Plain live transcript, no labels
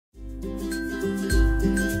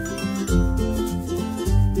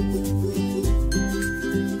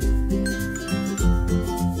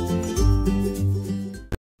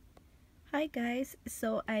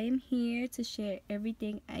so I am here to share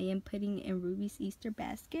everything I am putting in Ruby's Easter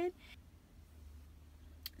basket.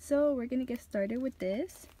 So we're gonna get started with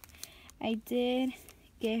this. I did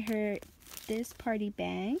get her this party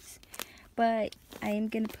bags, but I am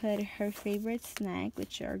gonna put her favorite snack,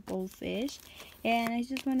 which are goldfish, and I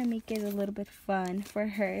just want to make it a little bit fun for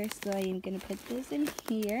her, so I am gonna put this in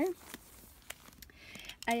here.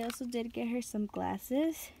 I also did get her some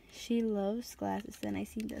glasses. She loves glasses, and I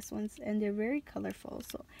seen this ones, and they're very colorful,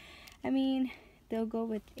 so I mean they'll go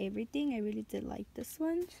with everything. I really did like this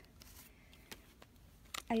one.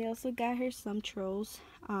 I also got her some trolls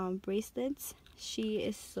bracelets. She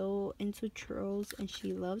is so into trolls and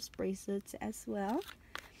she loves bracelets as well.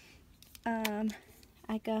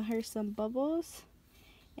 I got her some bubbles,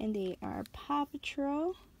 and they are Paw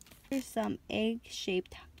Patrol. Here's some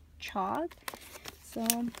egg-shaped chalk, so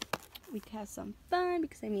we can have some fun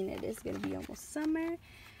because I mean it is gonna be almost summer.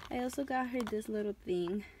 I also got her this little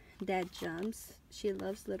thing that jumps. She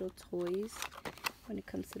loves little toys when it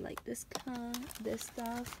comes to like this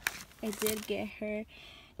stuff. I did get her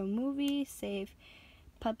a movie,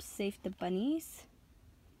 Pups Save the Bunnies.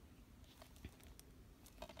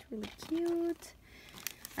 It's really cute.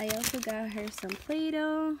 I also got her some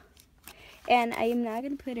Play-Doh, and I am not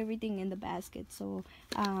gonna put everything in the basket, so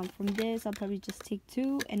from this I'll probably just take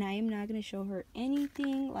 2, and I am not gonna show her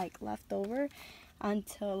anything like left over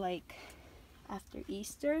until like after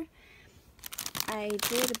Easter. I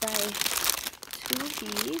did buy 2 of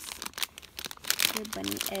these for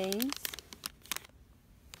bunny eggs.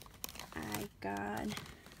 I got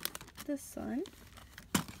this one.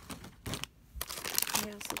 I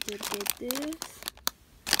also did get this,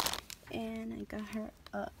 and I got her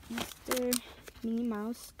a Easter Minnie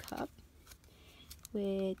Mouse cup,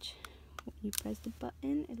 which when you press the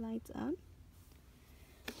button it lights up.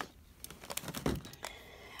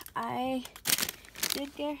 I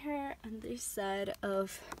did get her another set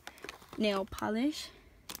of nail polish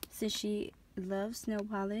since she loves nail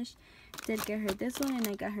polish. Did get her this one, and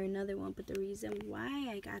I got her another one, but the reason why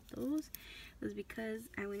I got those was because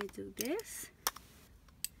I want to do this.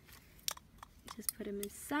 Just put them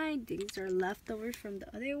inside. These are leftovers from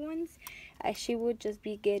the other ones. She would just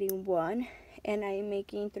be getting one, and I am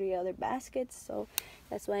making 3 other baskets, so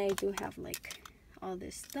that's why I do have like all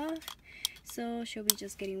this stuff. So she'll be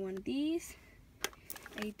just getting one of these.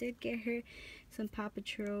 I did get her some Paw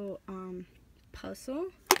Patrol puzzle.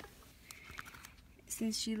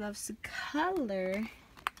 Since she loves to color,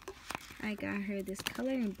 I got her this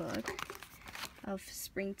coloring book of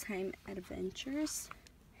Springtime Adventures.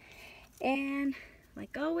 And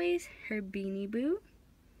like always, her Beanie Boo.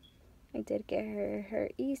 I did get her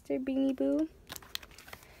Easter Beanie Boo.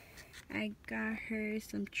 I got her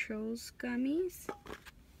some Trolls gummies.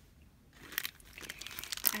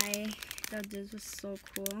 I thought this was so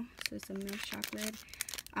cool. So it's a milk chocolate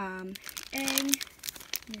egg.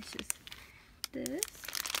 It's just this.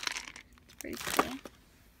 It's pretty cool.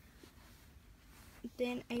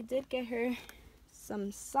 Then I did get her some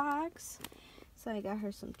socks. So I got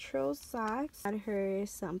her some Troll socks. Got her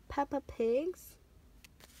some Peppa Pigs.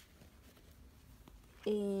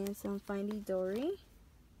 And some Finding Dory.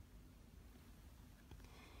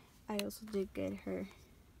 I also did get her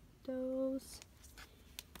those.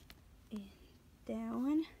 And that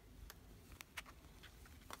one.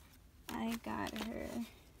 I got her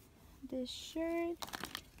this shirt.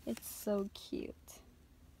 It's so cute.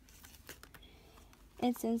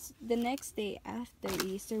 And since the next day after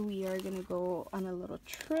Easter we are gonna go on a little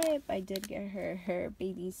trip, I did get her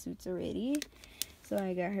bathing suits already. So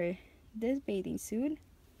I got her this bathing suit,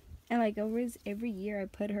 and like always every year I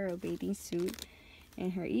put her a bathing suit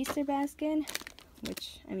in her Easter basket,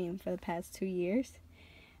 which I mean for the past 2 years.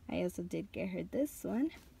 I also did get her this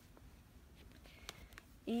one.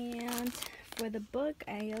 And for the book,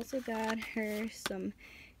 I also got her some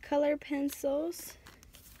color pencils.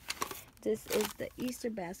 This is the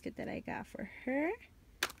Easter basket that I got for her.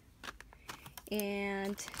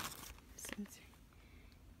 And since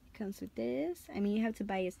it comes with this, I mean you have to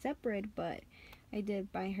buy it separate, but I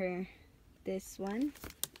did buy her this one.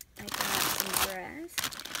 I got some grass.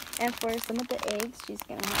 And for some of the eggs, she's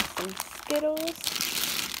gonna have some Skittles,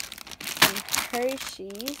 some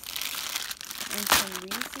Hershey's, and some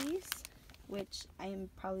Reese's, which I am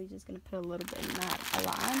probably just gonna put a little bit, not a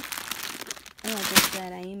lot. And like I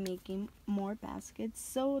said, I am making more baskets,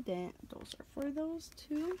 so that those are for those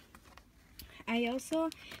 2. I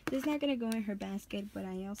also, this is not gonna go in her basket, but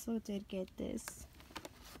I also did get this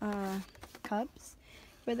cups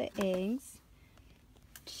for the eggs.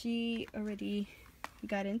 She already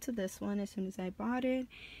got into this one as soon as I bought it,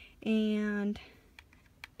 and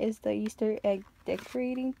is the Easter egg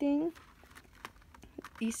decorating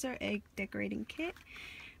kit,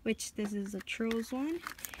 which this is a Trolls one,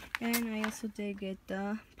 and I also did get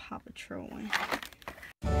the Paw Patrol one.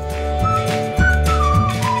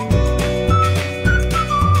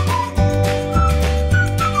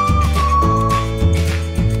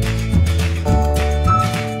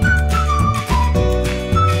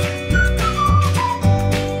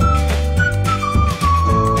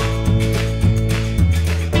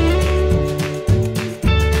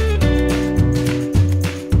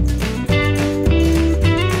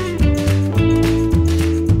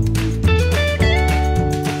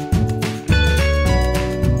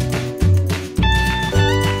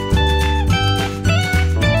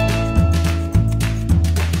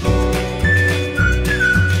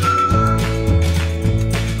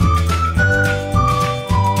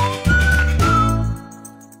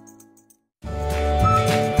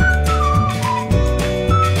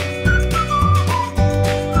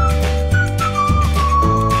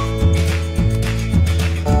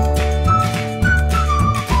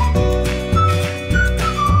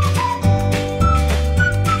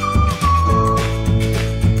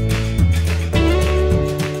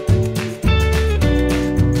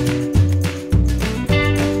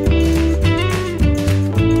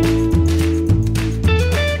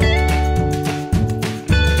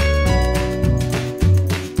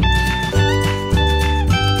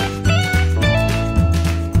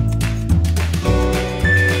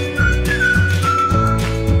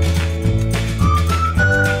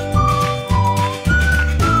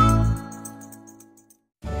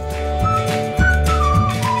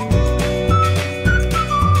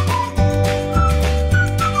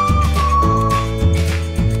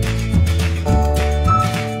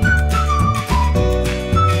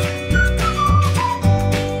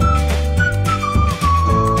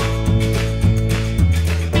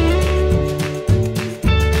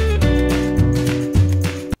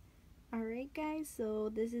 So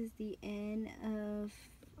this is the end of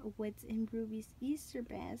what's in Ruby's Easter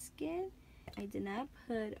basket. I did not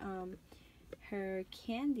put her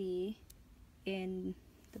candy in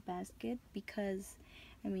the basket because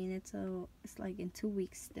I mean it's like in 2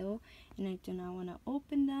 weeks still, and I do not want to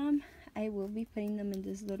open them. I will be putting them in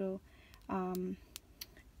this little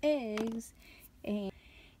eggs. And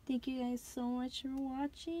thank you guys so much for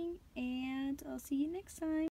watching, and I'll see you next time.